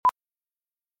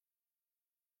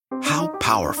How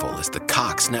powerful is the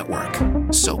Cox network?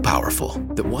 So powerful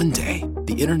that one day,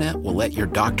 the internet will let your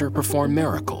doctor perform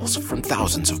miracles from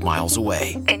thousands of miles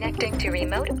away. Connecting to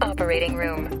remote operating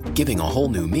room. Giving a whole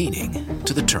new meaning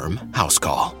to the term house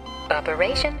call.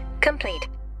 Operation complete.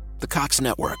 The Cox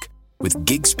network. With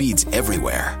gig speeds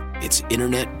everywhere. It's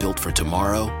internet built for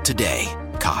tomorrow, today.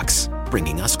 Cox,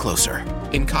 bringing us closer.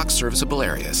 In Cox serviceable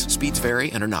areas, speeds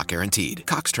vary and are not guaranteed.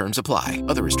 Cox terms apply.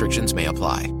 Other restrictions may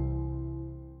apply.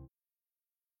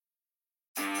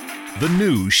 The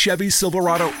new Chevy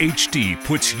Silverado HD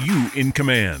puts you in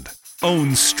command.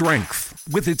 Own strength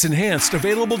with its enhanced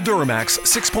available Duramax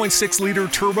 6.6-liter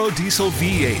turbo diesel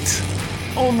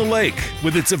V8. Own the lake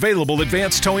with its available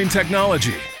advanced towing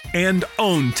technology. And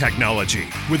own technology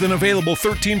with an available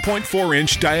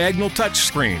 13.4-inch diagonal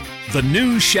touchscreen. The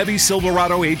new Chevy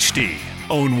Silverado HD.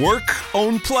 Own work,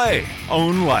 own play,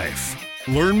 own life.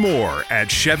 Learn more at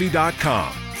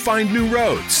Chevy.com. Find new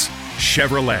roads.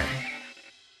 Chevrolet.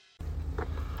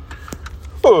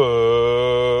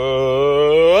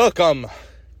 Welcome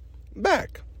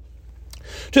back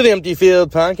to the Empty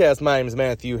Field Podcast. My name is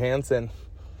Matthew Hansen.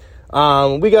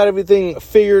 We got everything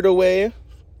figured away.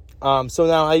 So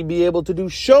now I'll be able to do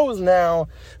shows now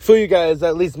for you guys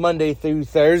at least Monday through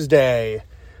Thursday.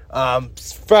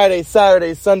 Friday,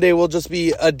 Saturday, Sunday will just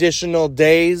be additional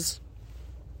days.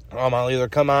 I'll either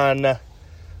come on,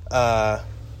 either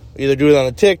do it on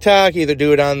the TikTok, either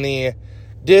do it on the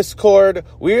Discord.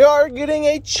 We are getting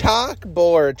a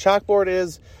chalkboard. Chalkboard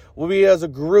is we as a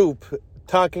group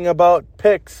talking about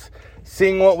picks,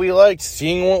 seeing what we like,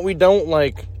 seeing what we don't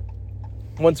like.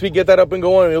 Once we get that up and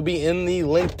going, it'll be in the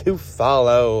link to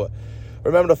follow.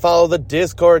 Remember to follow the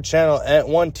Discord channel at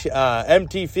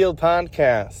Empty Field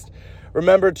Podcast.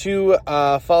 Remember to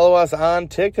follow us on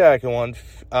TikTok at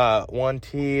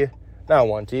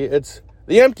it's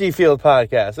the Empty Field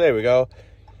Podcast. There we go.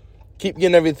 Keep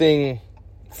getting everything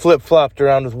flip-flopped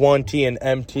around with 1T and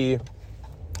MT.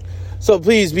 So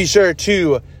please be sure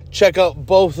to check out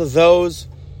both of those.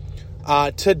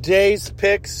 Today's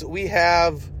picks, we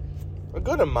have a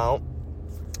good amount.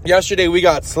 Yesterday we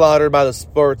got slaughtered by the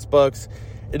sports books.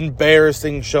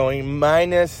 Embarrassing showing,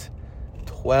 minus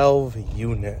 12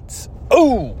 units.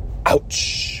 Oh,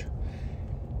 ouch.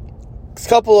 A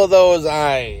couple of those,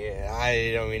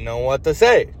 I don't even know what to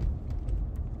say.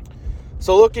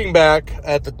 So looking back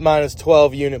at the minus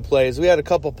 12 unit plays, we had a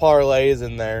couple parlays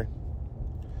in there.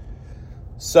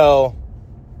 So,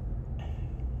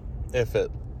 if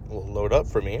it will load up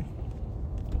for me.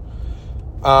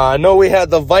 I know we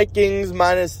had the Vikings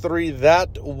minus 3.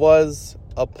 That was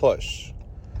a push.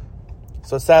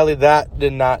 So sadly, that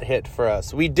did not hit for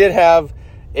us. We did have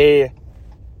a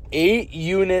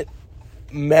 8-unit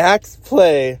max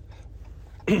play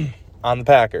on the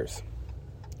Packers.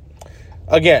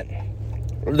 Again,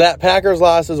 that Packers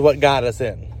loss is what got us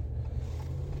in.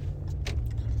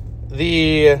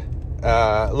 The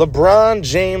LeBron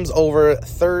James over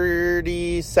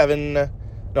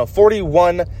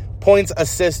 41 points,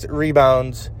 assists,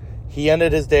 rebounds. He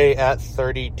ended his day at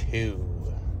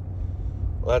 32.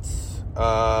 Let's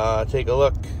take a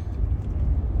look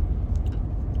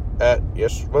at,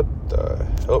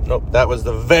 that was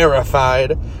the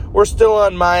verified. We're still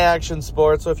on My Action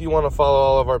Sports, so if you want to follow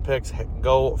all of our picks,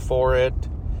 go for it.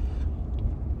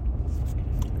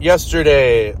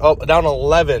 Yesterday, down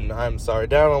 11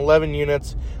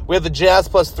 units. We had the Jazz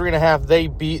plus 3.5. They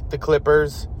beat the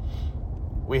Clippers.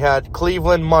 We had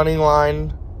Cleveland money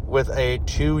line with a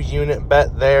 2-unit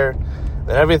bet there.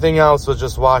 Then everything else was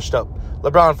just washed up.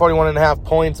 LeBron, 41.5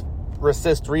 points,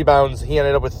 assists, rebounds. He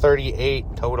ended up with 38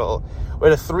 total. We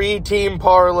had a 3-team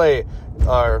parlay,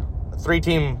 or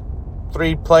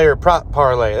 3-player prop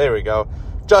parlay. There we go.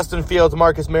 Justin Fields,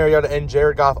 Marcus Mariota, and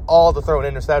Jared Goff all to throw an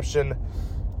interception.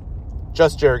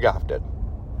 Just Jared Goff did.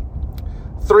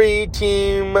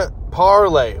 3-team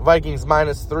parlay. Vikings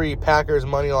minus 3. Packers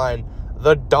money line.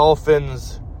 The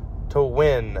Dolphins to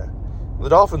win. The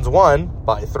Dolphins won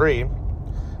by 3.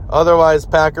 Otherwise,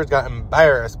 Packers got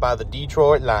embarrassed by the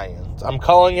Detroit Lions. I'm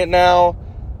calling it now.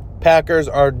 Packers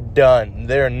are done.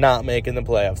 They're not making the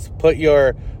playoffs. Put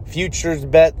your futures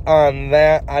bet on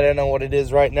that. I don't know what it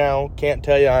is right now. Can't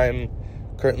tell you. I'm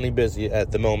currently busy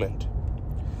at the moment.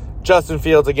 Justin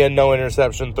Fields, again, no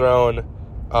interception thrown.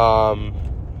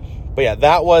 But yeah,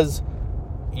 that was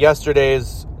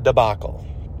yesterday's debacle.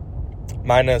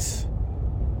 Minus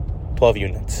 12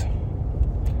 units.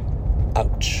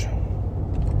 Ouch.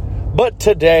 But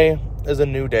today is a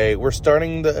new day. We're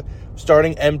starting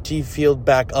Empty Field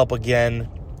back up again.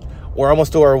 We're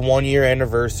almost to our 1-year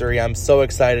anniversary. I'm so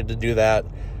excited to do that.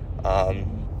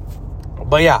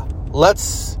 But yeah,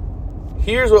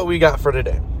 here's what we got for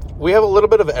today. we have a little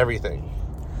bit of everything.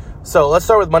 So let's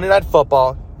start with Monday Night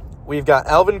Football. We've got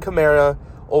Alvin Kamara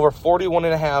over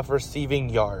 41.5 receiving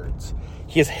yards.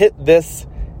 He has hit this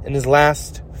in his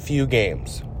last few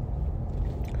games.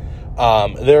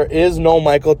 There is no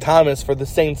Michael Thomas for the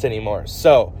Saints anymore.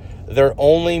 So their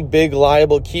only big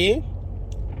liable key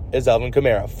is Alvin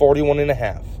Kamara,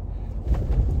 41.5.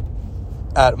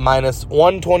 At minus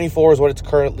 124 is what it's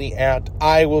currently at.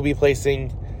 I will be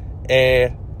placing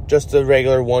just a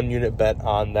regular 1-unit bet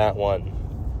on that one.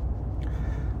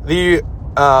 The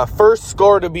first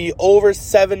score to be over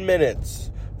 7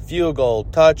 minutes, field goal,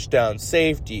 touchdown,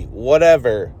 safety,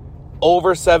 whatever,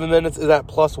 over 7 minutes is at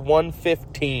plus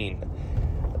 115.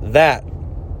 That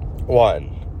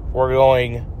one, we're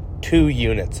going 2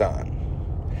 units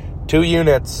on. 2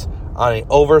 units on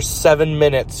over 7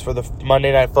 minutes for the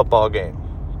Monday Night Football game.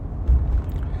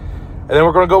 And then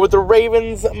we're going to go with the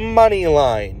Ravens money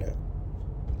line.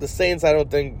 The Saints, I don't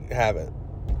think, have it.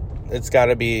 It's got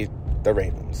to be the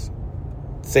Ravens.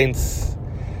 Saints,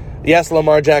 yes,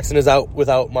 Lamar Jackson is out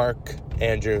without Mark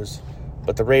Andrews,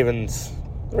 but the Ravens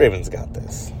got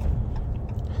this.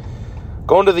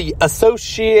 Going to the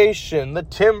Association, the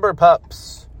Timber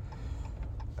Pups,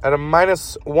 at a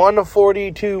minus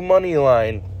 142 money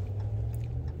line.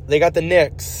 They got the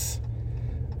Knicks.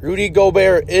 Rudy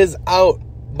Gobert is out,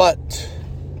 but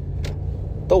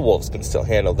the Wolves can still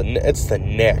handle it's the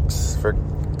Knicks, for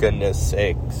goodness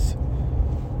sakes.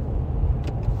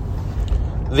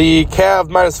 The Cavs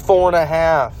minus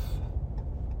 4.5.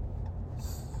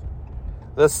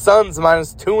 The Suns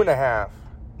minus 2.5.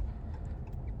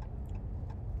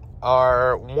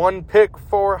 Our one pick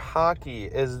for hockey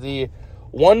is the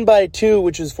 1x2,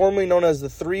 which is formerly known as the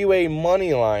 3-way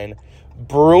money line.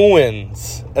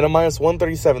 Bruins at a minus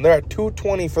 137. They're at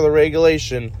 220 for the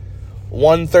regulation,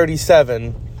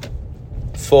 137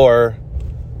 for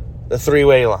the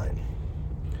 3-way line.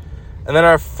 And then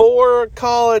our 4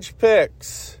 college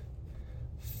picks.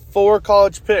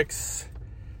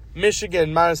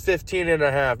 Michigan minus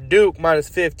 15.5. Duke minus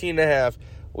 15.5.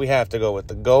 We have to go with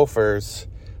the Gophers.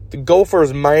 The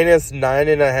Gophers minus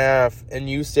 9.5 and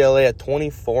UCLA at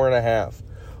 24.5.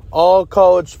 All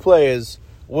college plays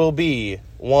will be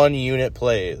 1-unit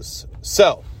plays.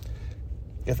 So,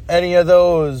 if any of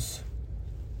those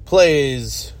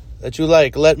plays that you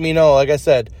like, let me know. Like I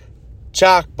said,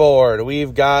 chalkboard.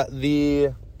 We've got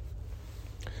the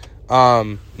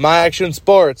My Action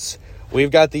Sports.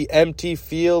 We've got the Empty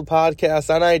Field podcast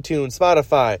on iTunes,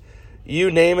 Spotify. You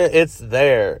name it, it's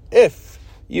there. If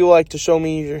you like to show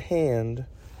me your hand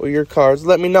or your cards,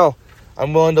 let me know.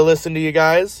 I'm willing to listen to you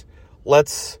guys.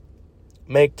 Let's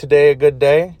make today a good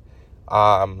day.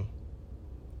 I'm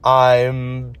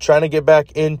trying to get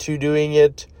back into doing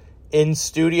it in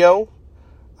studio.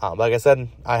 Like I said,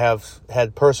 I have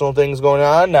had personal things going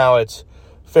on. Now it's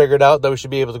figured out that we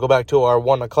should be able to go back to our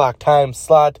 1 o'clock time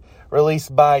slot,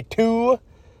 released by 2.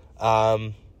 Today's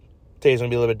going to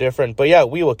be a little bit different. But yeah,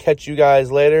 we will catch you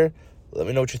guys later. Let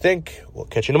me know what you think. We'll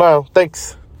catch you tomorrow.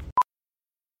 Thanks.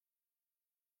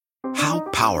 How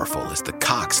powerful is the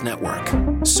Cox Network?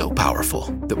 So powerful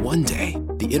that one day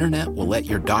the internet will let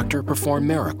your doctor perform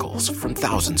miracles from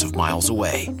thousands of miles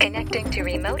away. Connecting to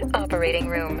remote operating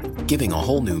room. Giving a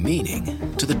whole new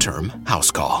meaning to the term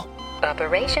house call.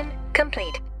 Operation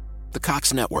complete. The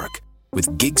Cox Network.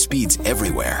 With gig speeds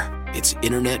everywhere, it's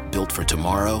internet built for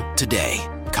tomorrow, today.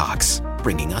 Cox,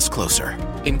 bringing us closer.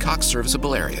 In Cox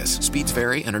serviceable areas, speeds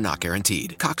vary and are not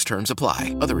guaranteed. Cox terms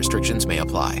apply. Other restrictions may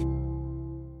apply.